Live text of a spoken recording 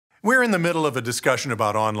We're in the middle of a discussion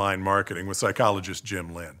about online marketing with psychologist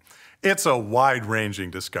Jim Lynn. It's a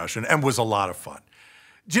wide-ranging discussion and was a lot of fun.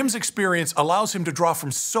 Jim's experience allows him to draw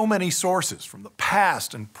from so many sources, from the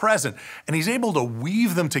past and present, and he's able to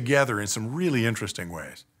weave them together in some really interesting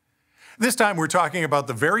ways. This time we're talking about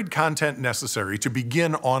the varied content necessary to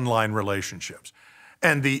begin online relationships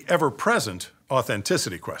and the ever-present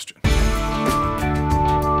authenticity question.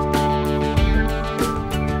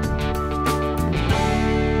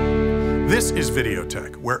 This is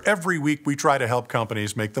Vidiotheque, where every week we try to help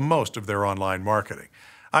companies make the most of their online marketing.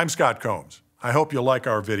 I'm Scott Combs. I hope you'll like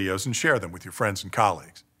our videos and share them with your friends and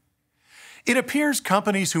colleagues. It appears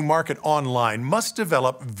companies who market online must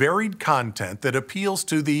develop varied content that appeals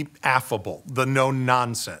to the affable, the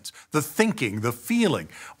no-nonsense, the thinking, the feeling,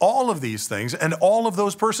 all of these things and all of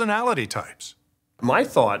those personality types. My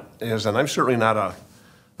thought is, and I'm certainly not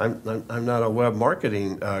I'm not a web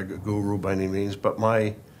marketing guru by any means, but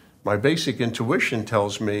my basic intuition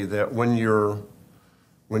tells me that when you're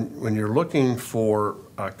looking for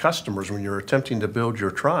customers, when you're attempting to build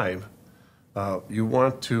your tribe, you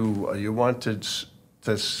want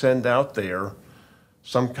to send out there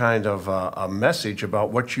some kind of a message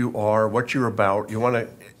about what you are, what you're about. You want to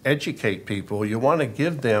educate people. You want to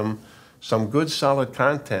give them some good, solid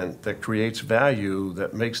content that creates value,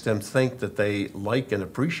 that makes them think that they like and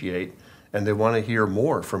appreciate, and they want to hear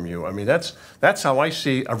more from you. I mean, that's how I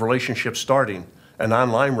see a relationship starting, an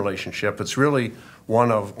online relationship. It's really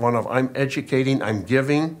one of I'm educating, I'm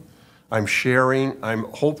giving, I'm sharing, I'm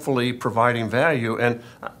hopefully providing value. And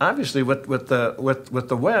obviously with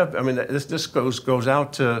the web, I mean, this goes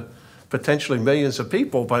out to potentially millions of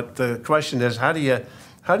people. But the question is, how do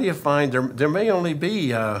you find there may only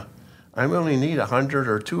be I only need 100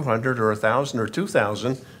 or 200 or 1,000 or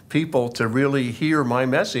 2,000 people to really hear my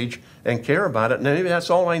message and care about it. And maybe that's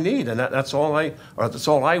all I need, and that's all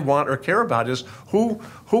I want or care about is who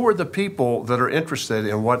are the people that are interested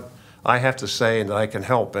in what I have to say and that I can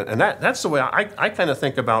help. And that's the way I kind of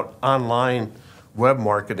think about online web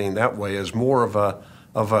marketing that way, as more of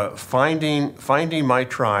a finding my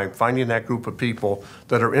tribe, finding that group of people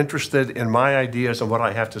that are interested in my ideas and what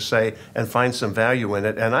I have to say and find some value in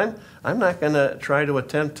it. And I'm not going to try to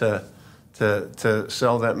attempt to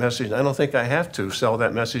sell that message. I don't think I have to sell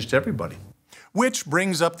that message to everybody. Which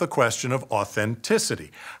brings up the question of authenticity.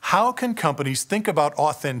 How can companies think about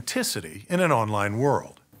authenticity in an online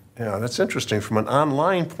world? Yeah, that's interesting. From an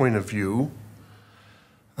online point of view,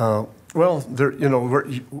 well, there, you know,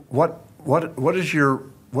 what is your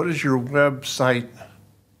website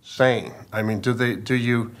saying? I mean, do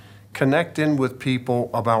you connect in with people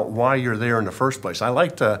about why you're there in the first place? I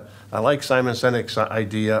like Simon Sinek's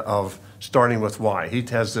idea of starting with why. He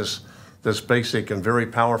has this basic and very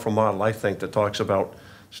powerful model, I think, that talks about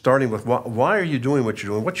starting with why are you doing what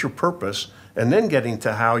you're doing? What's your purpose? And then getting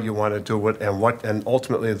to how you want to do it, and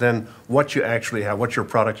ultimately then what you actually have, what your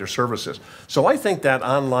product or service is. So I think that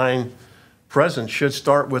online presence should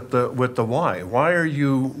start with the why. Why are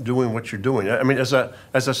you doing what you're doing? I mean, as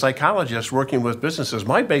a psychologist working with businesses,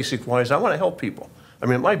 my basic why is I want to help people. I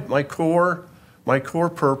mean, my core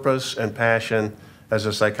purpose and passion as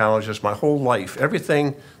a psychologist, my whole life,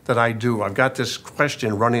 everything that I do, I've got this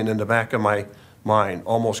question running in the back of my mind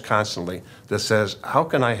almost constantly that says, how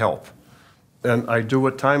can I help? And I do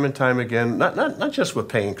it time and time again, not just with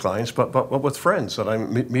paying clients, but with friends that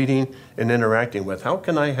I'm meeting and interacting with. How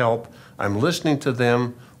can I help? I'm listening to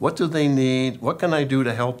them. What do they need? What can I do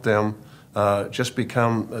to help them just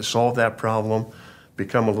solve that problem,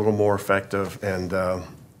 become a little more effective?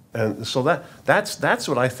 And so that's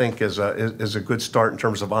what I think is a good start in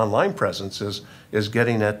terms of online presence, is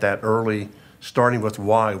getting at that early, starting with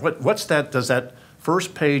why. What's that? Does that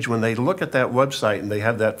first page, when they look at that website and they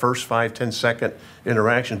have that first 5-10 second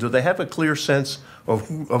interaction, do they have a clear sense of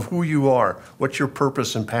who you are, what your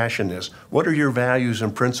purpose and passion is, what are your values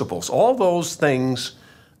and principles? All those things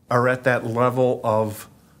are at that level of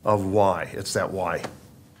why. It's that why.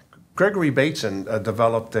 Gregory Bateson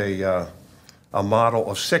developed a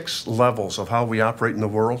model of 6 levels of how we operate in the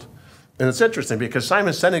world. And it's interesting because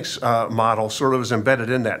Simon Sinek's model sort of is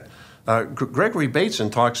embedded in that. Gregory Bateson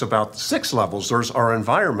talks about 6 levels. There's our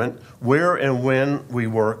environment, where and when we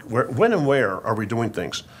work, when and where are we doing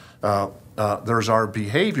things. There's our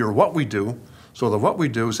behavior, what we do. So the what we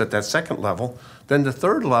do is at that 2nd level. Then the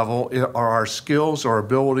 3rd level are our skills, our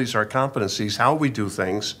abilities, our competencies, how we do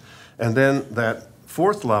things. And then that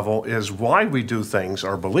 4th level is why we do things,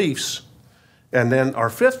 our beliefs. And then our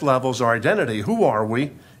 5th level is our identity, who are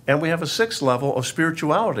we? And we have a 6th level of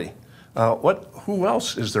spirituality. Who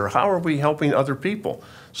else is there? How are we helping other people?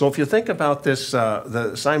 So if you think about this,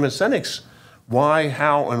 the Simon Sinek's why,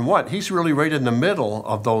 how, and what. He's really right in the middle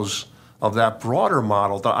of that broader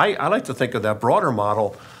model. I like to think of that broader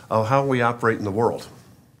model of how we operate in the world.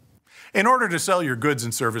 In order to sell your goods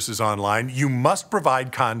and services online, you must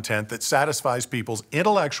provide content that satisfies people's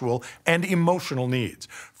intellectual and emotional needs.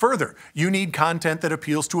 Further, you need content that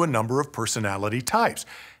appeals to a number of personality types.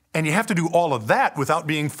 And you have to do all of that without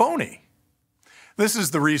being phony. This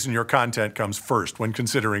is the reason your content comes first when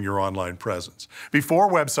considering your online presence.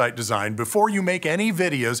 Before website design, before you make any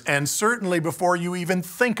videos, and certainly before you even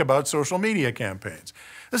think about social media campaigns.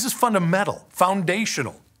 This is fundamental,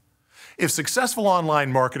 foundational. If successful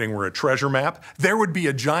online marketing were a treasure map, there would be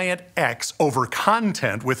a giant X over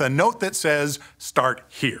content with a note that says, "Start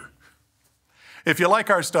here." If you like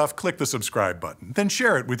our stuff, click the subscribe button, then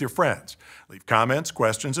share it with your friends. Leave comments,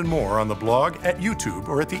 questions, and more on the blog, at YouTube,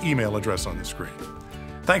 or at the email address on the screen.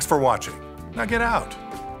 Thanks for watching. Now get out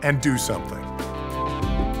and do something.